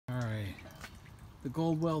The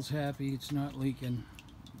gold well's happy, it's not leaking.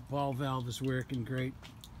 Ball valve is working great.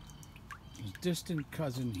 There's a distant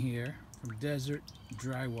cousin here from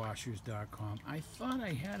desertdrywashers.com. I thought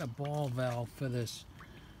I had a ball valve for this.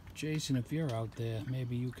 Jason, if you're out there,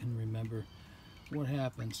 maybe you can remember what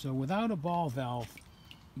happened. So without a ball valve,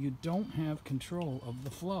 you don't have control of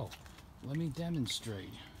the flow. Let me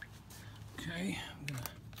demonstrate. Okay, I'm gonna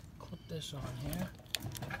clip this on here.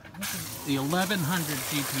 This is the 1100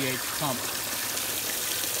 GPH pump.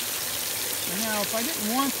 So now, if I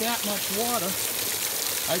didn't want that much water,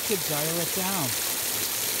 I could dial it down.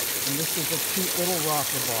 And this is a cute little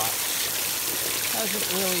rocker box.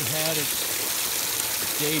 Hasn't really had its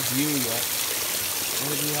debut yet.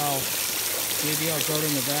 Maybe I'll go to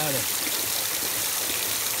Nevada.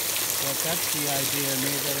 But that's the idea.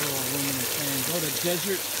 Made that little aluminum frame. Go to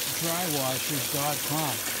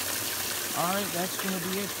desertdrywashers.com. Alright, that's going to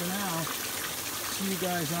be it for now. See you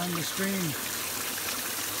guys on the stream.